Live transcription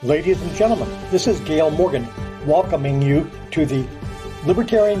Ladies and gentlemen, this is Gail Morgan welcoming you to the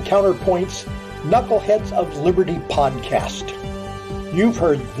Libertarian Counterpoint's Knuckleheads of Liberty podcast. You've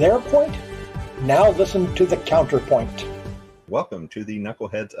heard their point, now listen to the counterpoint. Welcome to the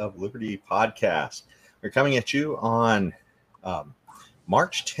Knuckleheads of Liberty podcast. We're coming at you on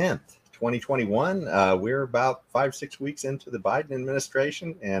March 10th, 2021. We're about 5-6 weeks into the Biden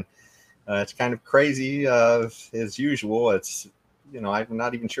administration, and it's kind of crazy as usual. It's I'm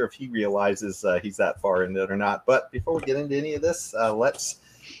not even sure if he realizes he's that far into it or not. But before we get into any of this, let's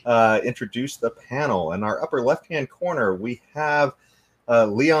introduce the panel. In our upper left-hand corner, we have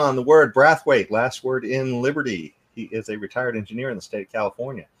Leon the Word Brathwaite, last word in Liberty. He is a retired engineer in the state of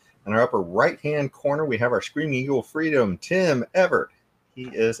California. In our upper right-hand corner, we have our Screaming Eagle of Freedom, Tim Everett. He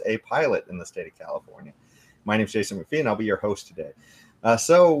is a pilot in the state of California. My name is Jason McPhee, and I'll be your host today.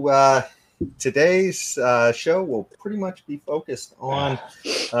 Today's show will pretty much be focused on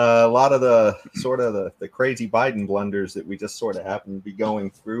a lot of the crazy Biden blunders that we just sort of happen to be going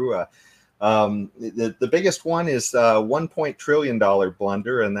through. The biggest one is $1 trillion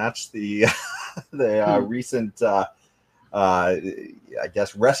blunder, and that's the recent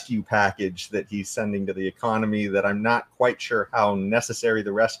rescue package that he's sending to the economy. That I'm not quite sure how necessary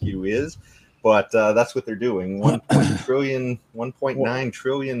the rescue is. But that's what they're doing. $1.9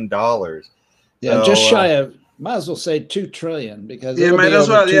 trillion. Yeah, so, just shy of, might as well say 2 trillion, because yeah, might as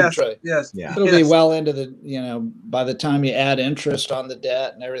well. Yes, yes. Yeah. It'll be well into the, by the time you add interest on the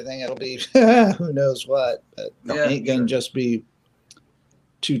debt and everything, it'll be who knows what. But it ain't gonna just be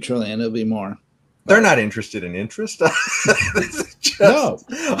 2 trillion. It'll be more. They're not interested in interest. It's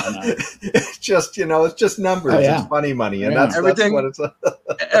just numbers. It's funny money, and that's what it's.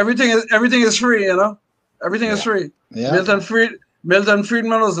 everything is free. Everything is free. Yeah. Milton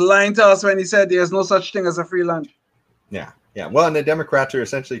Friedman was lying to us when he said there's no such thing as a free lunch. Yeah. Well, and the Democrats are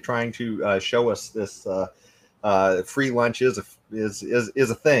essentially trying to show us this free lunch is a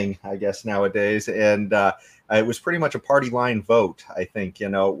thing, I guess, nowadays, and it was pretty much a party line vote. I think it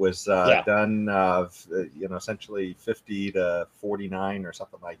was done essentially 50 to 49 or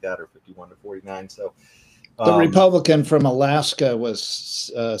something like that, or 51 to 49. So the Republican from Alaska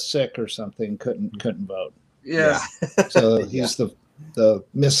was sick or something, couldn't vote. Yes. Yeah. So he's the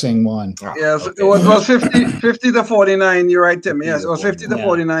missing one. Yes, okay. It was 50 to 49. You're right, Tim. Yes, it was 50 to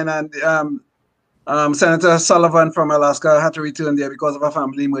 49, and Senator Sullivan from Alaska had to return there because of a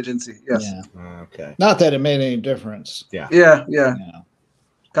family emergency. Yes. Yeah. Okay. Not that it made any difference. Yeah.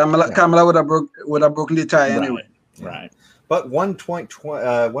 Kamala would have broken the tie anyway. Right. But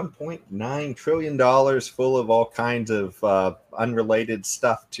 $1.9 trillion full of all kinds of unrelated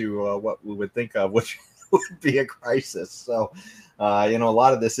stuff to what we would think of, which would be a crisis. So, a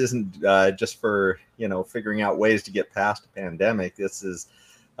lot of this isn't just for, figuring out ways to get past a pandemic. This is,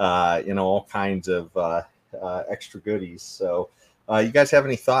 all kinds of extra goodies. So you guys have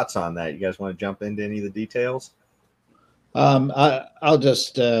any thoughts on that? You guys want to jump into any of the details? I'll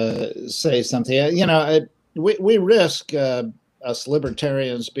just say something. We risk us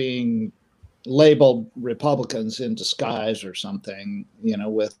libertarians being labeled Republicans in disguise or something,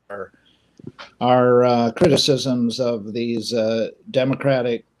 with our criticisms of these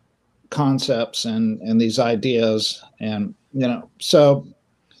democratic concepts and these ideas. And, so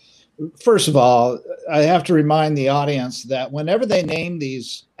first of all, I have to remind the audience that whenever they name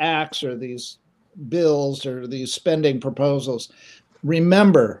these acts or these bills or these spending proposals,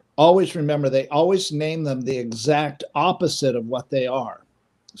 always remember, they always name them the exact opposite of what they are.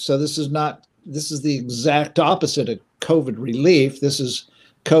 So this is the exact opposite of COVID relief. This is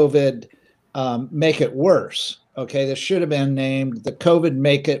COVID make it worse. Okay, this should have been named the COVID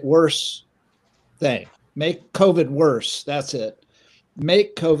make it worse thing. Make COVID worse. That's it.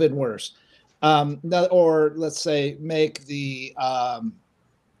 Make COVID worse. Or let's say make the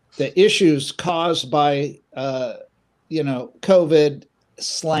issues caused by COVID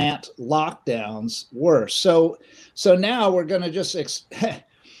slant lockdowns worse. So now we're going to just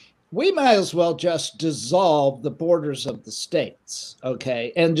we might as well just dissolve the borders of the states,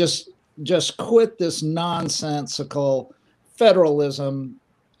 okay, and just quit this nonsensical federalism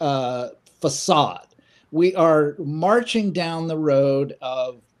facade. We are marching down the road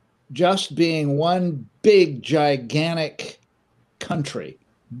of just being one big, gigantic country,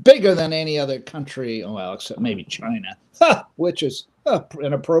 bigger than any other country, well, except maybe China, which is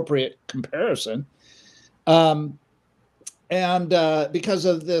an appropriate comparison. And because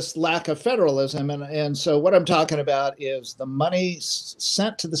of this lack of federalism. And so what I'm talking about is the money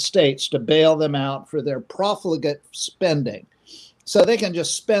sent to the states to bail them out for their profligate spending. So they can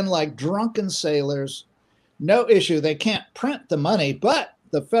just spend like drunken sailors, no issue. They can't print the money, but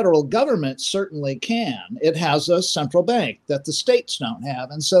the federal government certainly can. It has a central bank that the states don't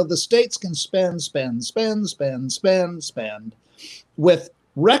have. And so the states can spend with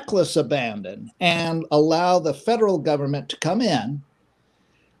reckless abandon and allow the federal government to come in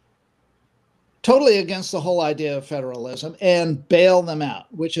totally against the whole idea of federalism and bail them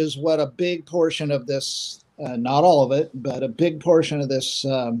out, which is what a big portion of this, not all of it, but a big portion of this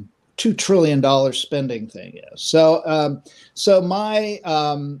 $2 trillion spending thing is. So,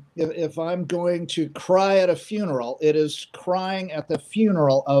 if I'm going to cry at a funeral, it is crying at the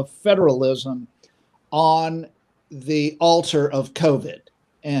funeral of federalism on the altar of COVID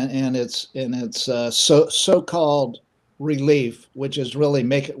and its so-called relief, which is really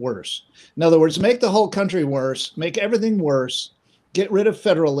make it worse. In other words, make the whole country worse, make everything worse, get rid of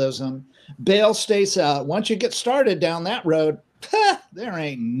federalism, bail states out. Once you get started down that road, there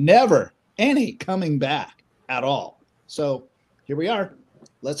ain't never any coming back at all. So here we are.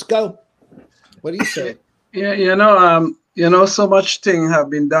 Let's go. What do you say? Yeah, so much thing have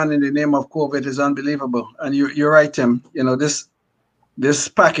been done in the name of COVID is unbelievable. And you're right, Tim. This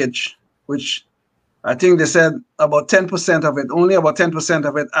package, which I think they said about 10% of it, only about 10%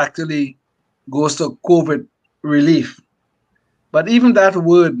 of it actually goes to COVID relief. But even that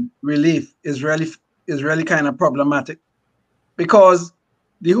word relief is really kind of problematic, because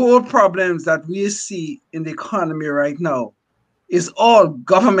the whole problems that we see in the economy right now is all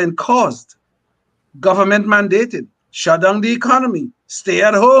government caused, government mandated. Shut down the economy, stay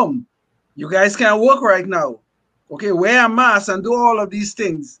at home. You guys can't work right now. Okay, wear a mask and do all of these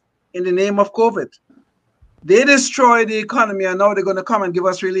things in the name of COVID. They destroy the economy and now they're going to come and give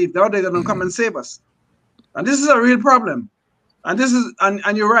us relief. Now they're going to come and save us. And this is a real problem. And this is,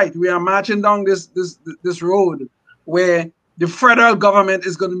 and you're right, we are marching down this road where the federal government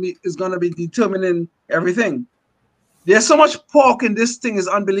is going to be determining everything. There's so much pork in this thing, is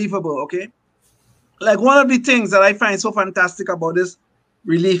unbelievable, okay? Like, one of the things that I find so fantastic about this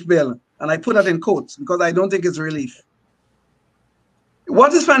relief bill, and I put that in quotes because I don't think it's relief.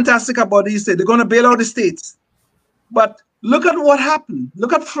 What is fantastic about these states? They're going to bail out the states. But look at what happened.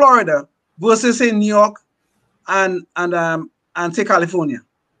 Look at Florida versus, say, New York and say California.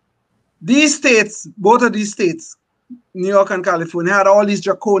 These states, both of these states, New York and California, had all these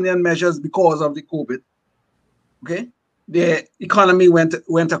draconian measures because of the COVID. Okay? Their economy went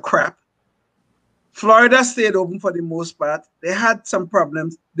to crap. Florida stayed open for the most part. They had some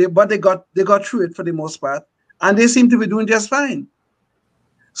problems, but they got through it for the most part, and they seem to be doing just fine.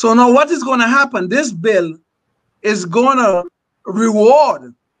 So now what is going to happen? This bill is going to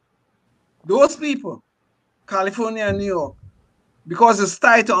reward those people, California and New York, because it's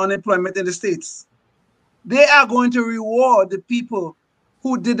tied to unemployment in the states. They are going to reward the people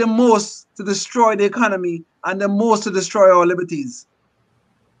who did the most to destroy the economy and the most to destroy our liberties.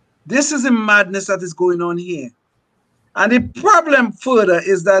 This is the madness that is going on here. And the problem further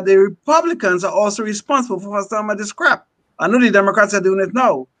is that the Republicans are also responsible for some of this crap. I know the Democrats are doing it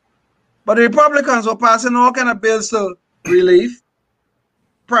now. But the Republicans were passing all kind of bills to relief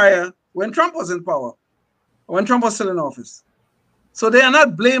prior when Trump was in power, when Trump was still in office. So they are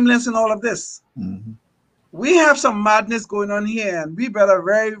not blameless in all of this. Mm-hmm. We have some madness going on here, and we better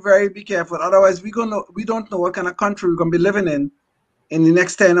very, very be careful. Otherwise, we don't know what kind of country we're going to be living in the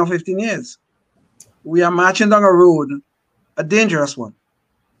next 10 or 15 years. We are marching down a road, a dangerous one.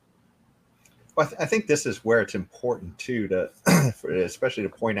 Well, I think this is where it's important, too, especially to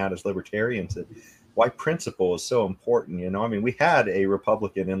point out as libertarians, that why principle is so important. I mean, we had a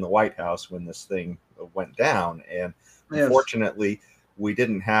Republican in the White House when this thing went down, and yes, unfortunately, we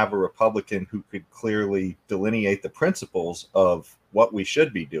didn't have a Republican who could clearly delineate the principles of what we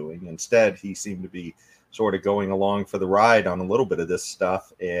should be doing. Instead, he seemed to be sort of going along for the ride on a little bit of this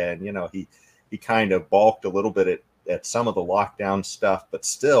stuff. And, he kind of balked a little bit at some of the lockdown stuff, but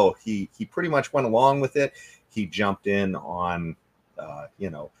still he pretty much went along with it. He jumped in on,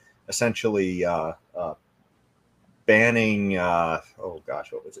 essentially banning,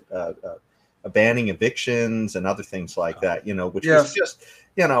 banning evictions and other things like that, which was just,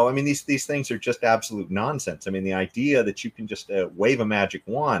 I mean, these things are just absolute nonsense. I mean, the idea that you can just wave a magic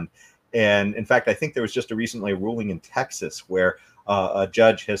wand. And in fact, I think there was just recently a ruling in Texas where a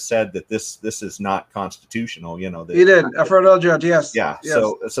judge has said that this is not constitutional. He did, a federal judge, yes. Yeah. Yes.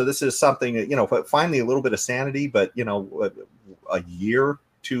 So this is something that, finally a little bit of sanity, but a year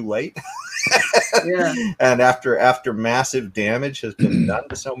too late. Yeah. And after massive damage has been done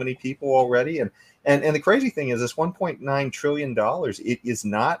to so many people already. And the crazy thing is, this $1.9 trillion, it is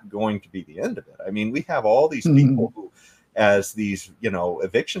not going to be the end of it. I mean, we have all these people who, as these,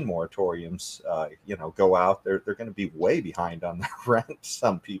 eviction moratoriums, go out, they're going to be way behind on their rent.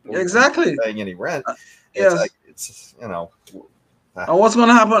 Some people exactly paying any rent. Yes. And what's going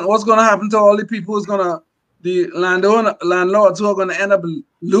to happen? What's going to happen to all the people the landlords who are going to end up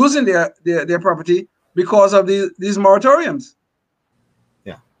losing their property because of these moratoriums?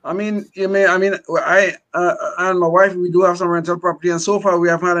 Yeah. I and my wife, we do have some rental property, and so far we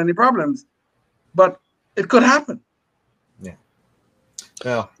haven't had any problems, but it could happen. Yeah.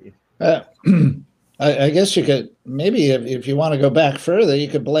 Well, I guess you could, maybe if you want to go back further, you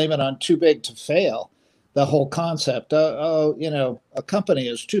could blame it on too big to fail. The whole concept, a company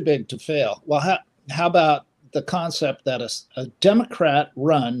is too big to fail. Well, how about the concept that a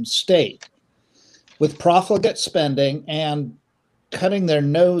Democrat-run state with profligate spending and cutting their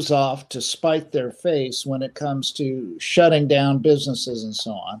nose off to spite their face when it comes to shutting down businesses and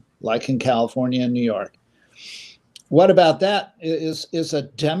so on, like in California and New York. What about that? Is a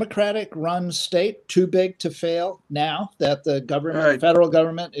Democratic-run state too big to fail now that the government, right, federal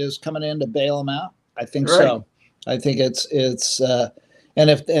government, is coming in to bail them out? I think right. So. I think it's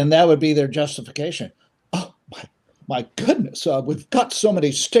and that would be their justification. Oh my goodness, we've got so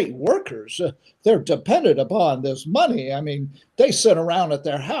many state workers. They're dependent upon this money. I mean, they sit around at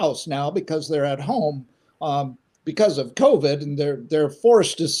their house now because they're at home because of COVID, and they're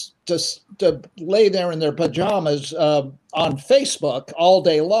forced to lay there in their pajamas on Facebook all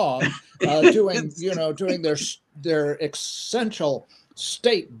day long, doing their essential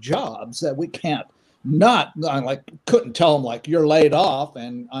state jobs that we can't. Couldn't tell them you're laid off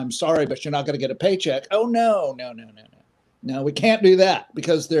and I'm sorry, but you're not going to get a paycheck. Oh, no, we can't do that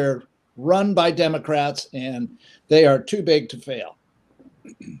because they're run by Democrats and they are too big to fail.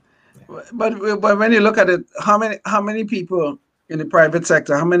 But when you look at it, how many people in the private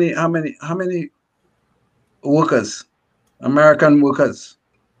sector, how many workers, American workers,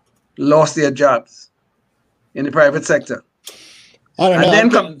 lost their jobs in the private sector? I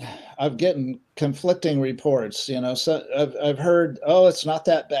don't know. I'm getting conflicting reports. So I've heard, it's not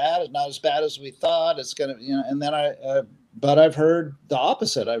that bad. It's not as bad as we thought. It's gonna, and then but I've heard the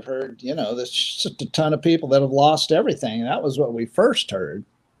opposite. I've heard, there's just a ton of people that have lost everything. That was what we first heard.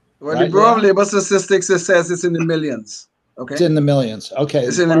 Well, right? The Bureau of Labor Statistics says it's in the millions. Okay, it's in the millions. Okay,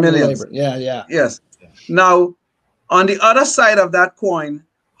 it's in the millions. Yeah. Yes. Now, on the other side of that coin,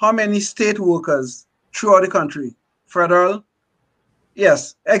 how many state workers throughout the country, federal?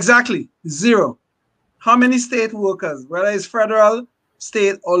 Yes, exactly. 0. How many state workers, whether it's federal,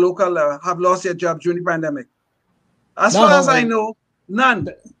 state, or local, have lost their job during the pandemic? As far as I know, none.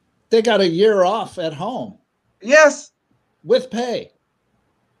 They got a year off at home. Yes. With pay.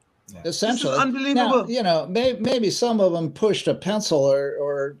 Yeah. Essentially. This is unbelievable. Now, maybe some of them pushed a pencil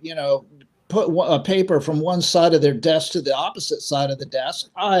or put a paper from one side of their desk to the opposite side of the desk.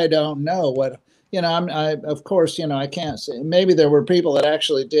 I don't know what. Of course, I can't say. Maybe there were people that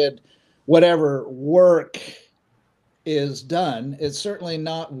actually did whatever work is done. It's certainly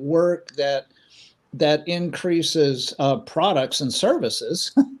not work that increases products and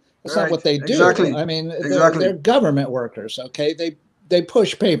services. That's not what they do. Exactly. I mean, they're government workers. Okay, they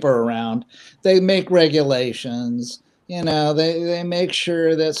push paper around. They make regulations. They make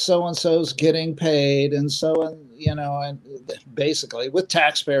sure that so and so's getting paid, and so on. And basically with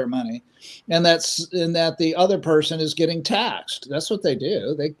taxpayer money, and that the other person is getting taxed. That's what they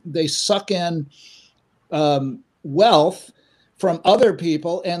do. They suck in wealth from other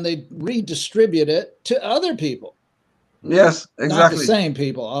people and they redistribute it to other people. Yes, exactly. Not the same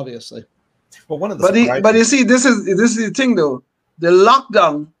people, obviously. Well, one of the but you see, this is the thing though. The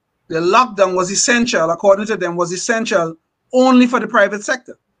lockdown was essential, according to them, was essential only for the private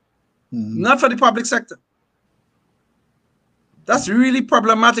sector, not for the public sector. That's really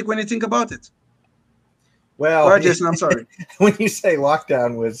problematic when you think about it. Well, right, Jason, I'm sorry. When you say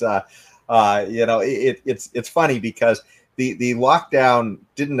lockdown was, it's funny because the lockdown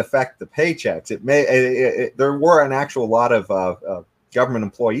didn't affect the paychecks. There were an actual lot of government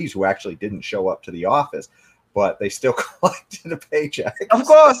employees who actually didn't show up to the office, but they still collected a paycheck. Of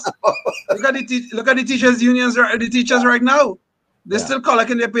course. Look at the teachers' unions, the teachers right now. They're still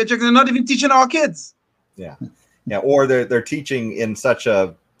collecting their paychecks. They're not even teaching our kids. Yeah. Yeah. Or they're teaching in such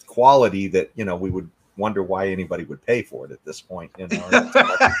a quality that, we would wonder why anybody would pay for it at this point.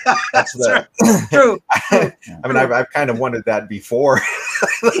 That's true. I mean, I've kind of wondered that before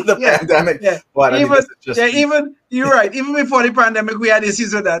the pandemic. Yeah. But even you're right. Even before the pandemic, we had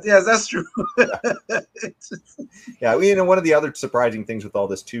issues with that. Yes, that's true. Yeah. One of the other surprising things with all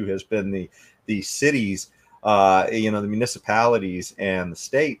this too has been the cities the municipalities and the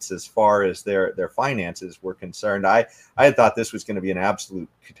states as far as their finances were concerned. I had thought this was going to be an absolute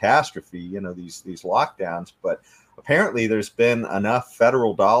catastrophe, these lockdowns, but apparently there's been enough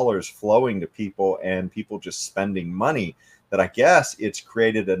federal dollars flowing to people and people just spending money that I guess it's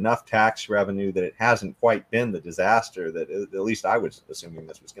created enough tax revenue that it hasn't quite been the disaster that at least I was assuming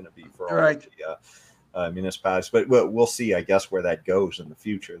this was going to be for all right. of the municipalities. But we'll see, I guess, where that goes in the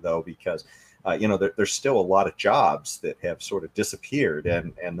future, though, because there's still a lot of jobs that have sort of disappeared,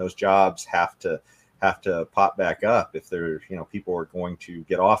 and those jobs have to pop back up if people are going to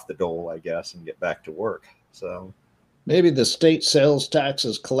get off the dole, I guess, and get back to work. So maybe the state sales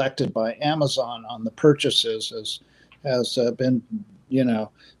taxes collected by Amazon on the purchases has been,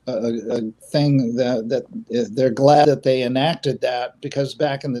 a thing that they're glad that they enacted that, because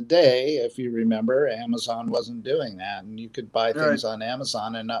back in the day, if you remember, Amazon wasn't doing that, and you could buy things on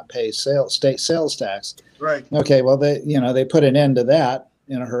Amazon and not pay state sales tax. Right. Okay. Well, they put an end to that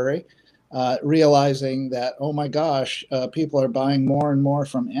in a hurry, realizing that, oh my gosh, people are buying more and more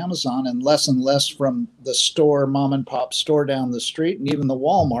from Amazon and less from the mom and pop store down the street, and even the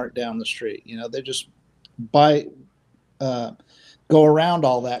Walmart down the street. They just go around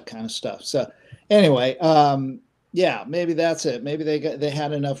all that kind of stuff. So anyway, maybe that's it. Maybe they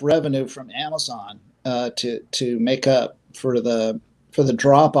had enough revenue from Amazon to make up for the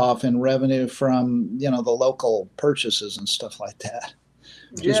drop off in revenue from the local purchases and stuff like that.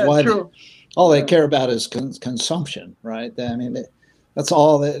 Which is why all they care about is consumption, right? I mean, that's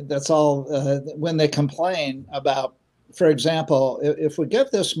all. When they complain about, for example, if we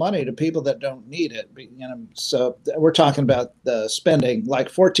give this money to people that don't need it, so we're talking about the spending like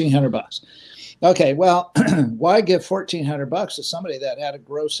 $1,400. Okay, well, why give $1,400 to somebody that had a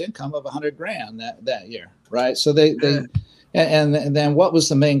gross income of $100,000 that year, right? So and then what was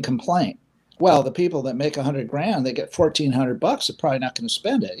the main complaint? Well, the people that make $100,000, they get $1,400. They're probably not going to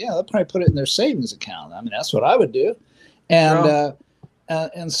spend it. Yeah, they'll probably put it in their savings account. I mean, that's what I would do, and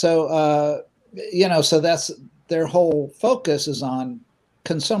so so that's. Their whole focus is on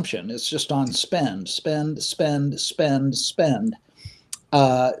consumption. It's just on spend. Just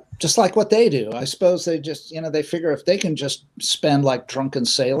like what they do. I suppose they just, they figure if they can just spend like drunken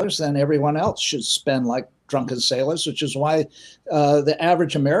sailors, then everyone else should spend like drunken sailors, which is why the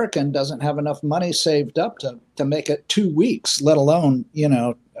average American doesn't have enough money saved up to make it 2 weeks, let alone,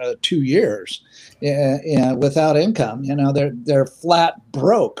 2 years without income. They're flat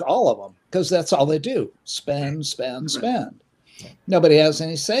broke, all of them. Because that's all they do. Spend. Nobody has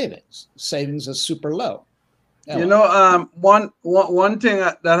any savings. Savings is super low. One thing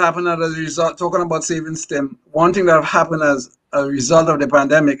that happened as a result, talking about savings, Tim, one thing that happened as a result of the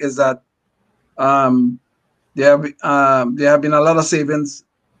pandemic is that there have been a lot of savings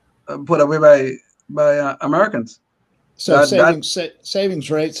put away by Americans. So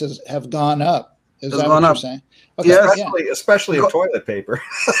savings rates have gone up. Is that what you're saying? Okay. Yeah, especially of toilet paper.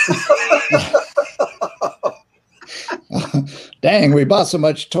 Dang, we bought so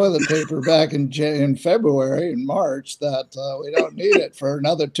much toilet paper back in February and March that we don't need it for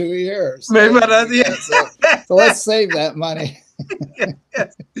another 2 years. So let's save that money.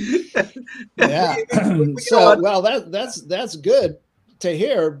 Yeah. So that's good to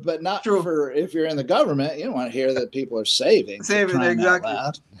hear, but not true for if you're in the government. You don't want to hear that people are saving. Saving, exactly.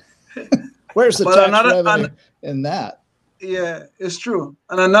 Where's the tax revenue in that? Yeah, it's true.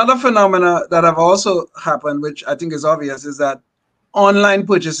 And another phenomena that have also happened, which I think is obvious, is that online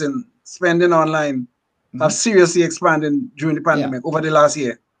purchasing, spending online, have seriously expanded during the pandemic over the last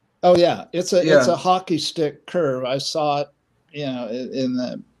year. Oh yeah, it's a hockey stick curve. I saw it, in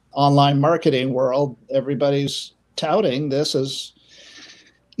the online marketing world. Everybody's touting this as,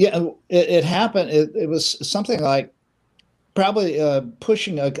 it happened. It was something like probably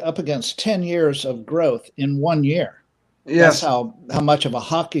pushing up against 10 years of growth in 1 year. Yes. That's how much of a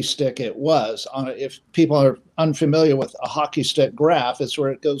hockey stick it was. If people are unfamiliar with a hockey stick graph, it's where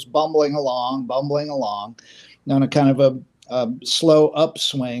it goes bumbling along on a kind of a slow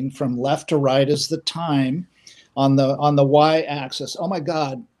upswing from left to right is the time on the y-axis. Oh my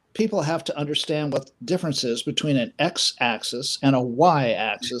God, people have to understand what the difference is between an x-axis and a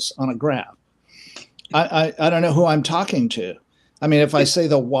y-axis on a graph. I don't know who I'm talking to. I mean, if I say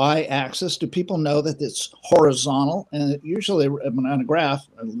the y-axis, do people know that it's horizontal? And it usually on a graph,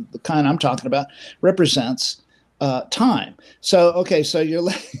 the kind I'm talking about, represents time. So you're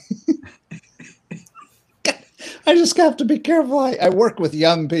like, I just have to be careful. I work with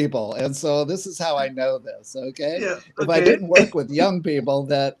young people, and so this is how I know this, okay? Yeah, okay. If I didn't work with young people,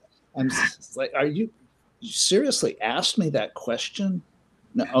 that I'm like, you seriously asked me that question?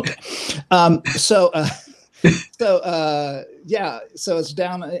 No, okay. So yeah, so it's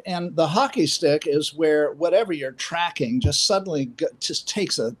down, and the hockey stick is where whatever you're tracking just suddenly just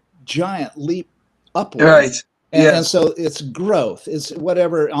takes a giant leap upward. Right. And so it's growth. It's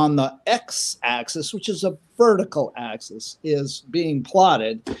whatever on the x-axis, which is a vertical axis, is being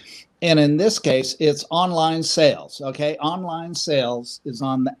plotted. And in this case, it's online sales. Okay, online sales is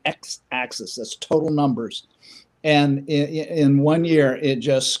on the x-axis. That's total numbers. And in 1 year, it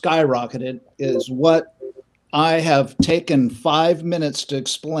just skyrocketed. Is what I have taken 5 minutes to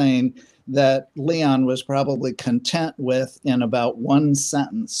explain that Leon was probably content with in about one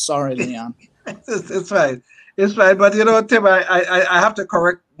sentence. Sorry, Leon. It's fine. It's fine. But you know, Tim, I have to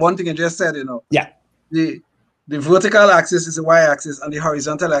correct one thing you just said, you know. Yeah. The vertical axis is the y-axis and the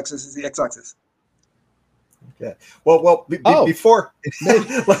horizontal axis is the x-axis. Okay. Well, before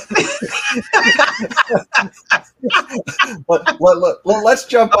let's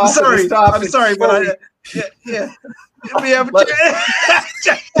jump off of this topic. I'm sorry, but we have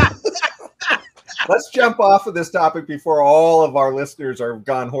let's jump off of this topic before all of our listeners are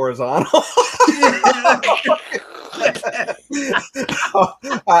gone horizontal.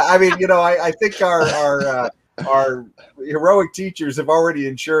 I mean, you know, I think our heroic teachers have already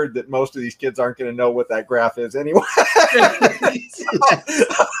ensured that most of these kids aren't going to know what that graph is anyway.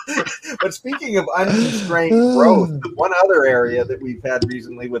 But speaking of unconstrained growth, one other area that we've had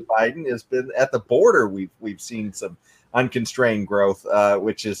recently with Biden has been at the border. We've seen some unconstrained growth,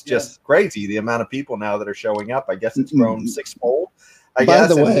 which is just crazy. The amount of people now that are showing up, I guess it's grown sixfold. By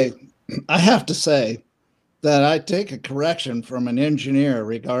the way, I have to say that I take a correction from an engineer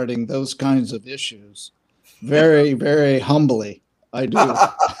regarding those kinds of issues. Very, very humbly, I do.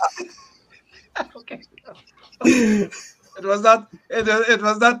 Okay. It was not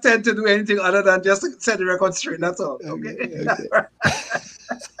tend to do anything other than just set the record straight. That's all. Okay.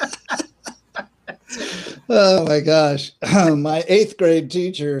 Oh my gosh. My 8th grade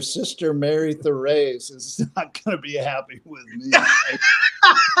teacher, Sister Mary Therese, is not going to be happy with me.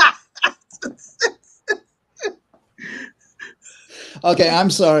 Okay, I'm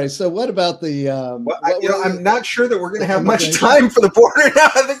sorry. So what about the I'm not sure that we're going to have much time for the border now.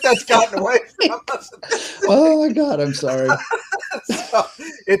 I think that's gotten away from us. Oh my God, I'm sorry. So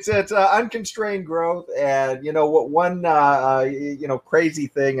it's unconstrained growth, and you know what? One crazy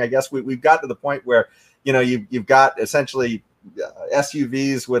thing. I guess we've got to the point where you've got essentially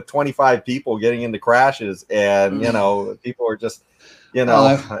SUVs with 25 people getting into crashes, and people are just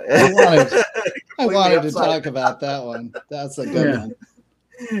I wanted to talk about that one. That's a good one.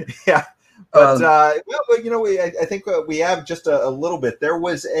 Yeah. But I think we have just a little bit. There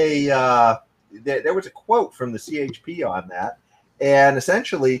was a quote from the CHP on that, and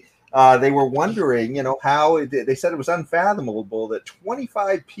essentially they were wondering, how they said it was unfathomable that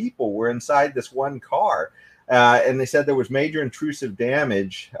 25 people were inside this one car, and they said there was major intrusive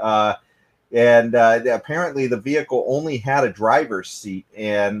damage. And apparently the vehicle only had a driver's seat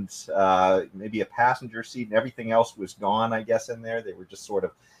and maybe a passenger seat, and everything else was gone, I guess, in there. They were just sort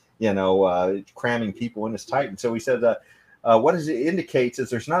of, cramming people in as tight. And so he said, what it indicates is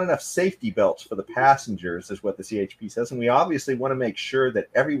there's not enough safety belts for the passengers, is what the CHP says. And we obviously want to make sure that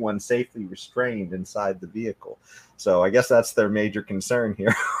everyone's safely restrained inside the vehicle. So I guess that's their major concern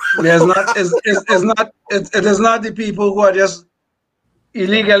here. It is not the people who are just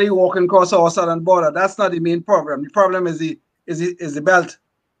illegally walking across our southern border. That's not the main problem. The problem is the belt,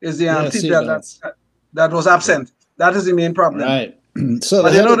 is the seatbelt that was absent. That is the main problem. Right. So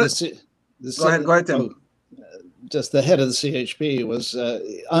but go ahead, Tim. Just the head of the CHP was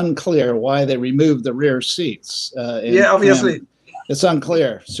unclear why they removed the rear seats. Obviously. It's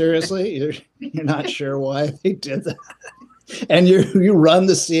unclear. Seriously? You're not sure why they did that? And you run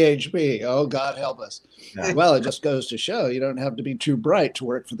the CHP. Oh, God help us. Yeah. Well, it just goes to show you don't have to be too bright to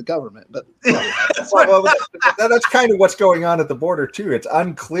work for the government. But that's kind of what's going on at the border too. It's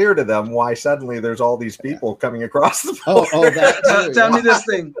unclear to them why suddenly there's all these people coming across the border. Tell me this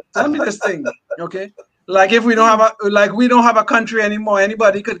thing. Okay, like if we don't have a country anymore,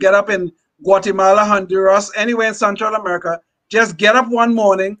 anybody could get up in Guatemala, Honduras, anywhere in Central America, just get up one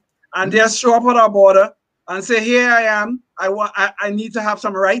morning and just show up at our border and say, "Here I am. I need to have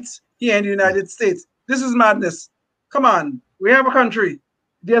some rights here in the United States." This is madness. Come on. We have a country.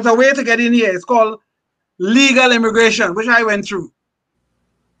 There's a way to get in here. It's called legal immigration, which I went through.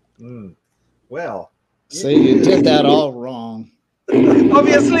 Well. See, you did that all wrong.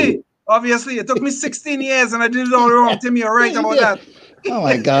 Obviously. It took me 16 years and I did it all wrong. Tim, you're right about that. Oh,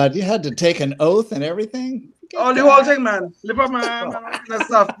 my God. You had to take an oath and everything? The whole thing, man. Live up my kind of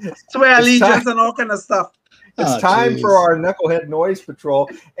stuff. Swear allegiance and all kind of stuff. It's time for our Knucklehead Noise Patrol,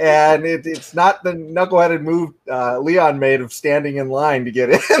 and it's not the knuckleheaded move Leon made of standing in line to get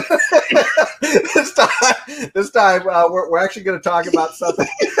in. this time we're actually going to talk about something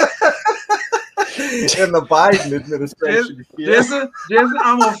in the Biden administration. Jason,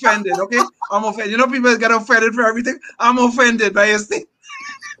 I'm offended. Okay, I'm offended. You know, people get offended for everything. I'm offended by his thing.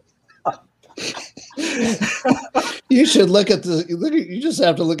 You should look at the. You just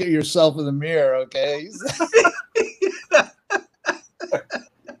have to look at yourself in the mirror, okay?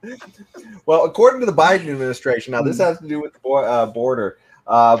 Well, according to the Biden administration, now this has to do with the border,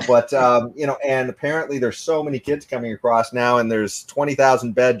 but and apparently there's so many kids coming across now, and there's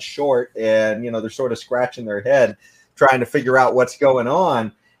 20,000 beds short, and they're sort of scratching their head trying to figure out what's going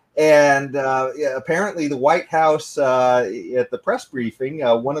on. And apparently the White House at the press briefing,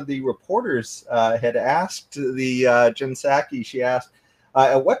 one of the reporters had asked Jen Psaki, she asked,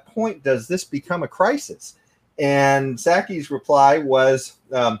 at what point does this become a crisis? And Psaki's reply was,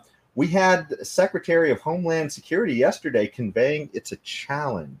 we had Secretary of Homeland Security yesterday conveying it's a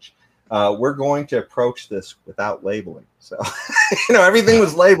challenge. We're going to approach this without labeling. So, everything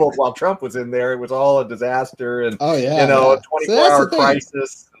was labeled while Trump was in there. It was all a disaster and, 24-hour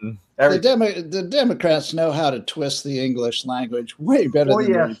crisis. And the Democrats know how to twist the English language way better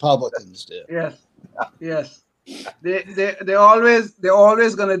than the Republicans do. Yes. They're always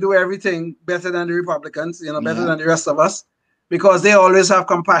going to do everything better than the Republicans, better than the rest of us, because they always have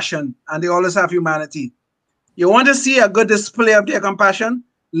compassion and they always have humanity. You want to see a good display of their compassion?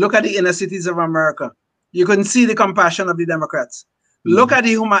 Look at the inner cities of America. You can see the compassion of the Democrats. Look at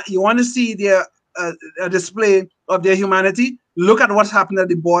you want to see their a display of their humanity? Look at what's happening at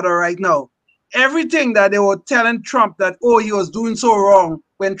the border right now. Everything that they were telling Trump that he was doing so wrong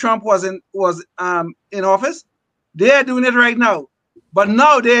when Trump was in office, they are doing it right now. But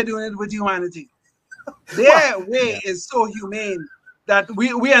now they're doing it with humanity. Their way is so humane that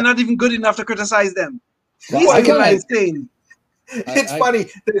we are not even good enough to criticize them. These people are insane. It's funny.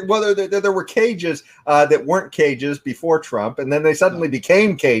 Well, there were cages that weren't cages before Trump, and then they suddenly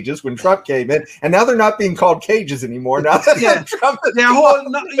became cages when Trump came in, and now they're not being called cages anymore. Now that Trump, they're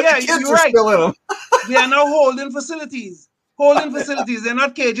holding. Kids are right. Still in them. They are now holding facilities. They're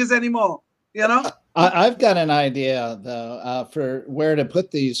not cages anymore. I've got an idea though for where to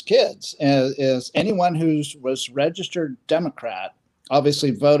put these kids. Is anyone who was registered Democrat,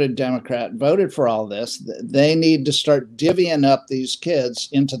 obviously voted Democrat, voted for all this, they need to start divvying up these kids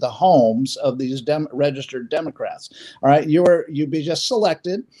into the homes of these registered Democrats. All right, you'd be just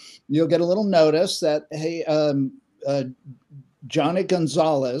selected. You'll get a little notice that, hey, Johnny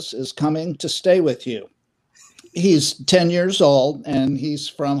Gonzalez is coming to stay with you. He's 10 years old and he's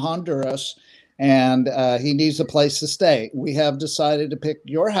from Honduras, and he needs a place to stay. We have decided to pick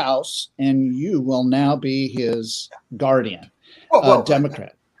your house, and you will now be his guardian. Well,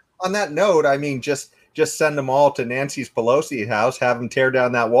 Democrat. On that note, I mean, just send them all to Nancy Pelosi's house, have them tear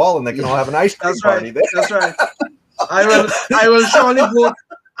down that wall, and they can all have an ice cream party there. That's right. I will surely vote.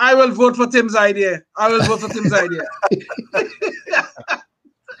 I will vote for Tim's idea.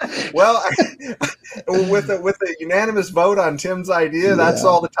 Well, with a unanimous vote on Tim's idea, that's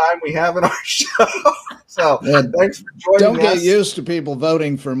all the time we have in our show. So thanks for joining us. Don't get used to people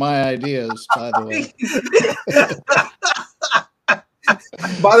voting for my ideas, by the way.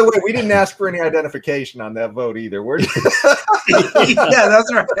 By the way, we didn't ask for any identification on that vote either. Yeah,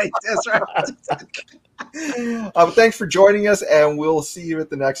 that's right. That's right. Thanks for joining us, and we'll see you at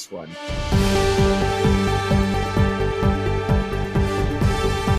the next one.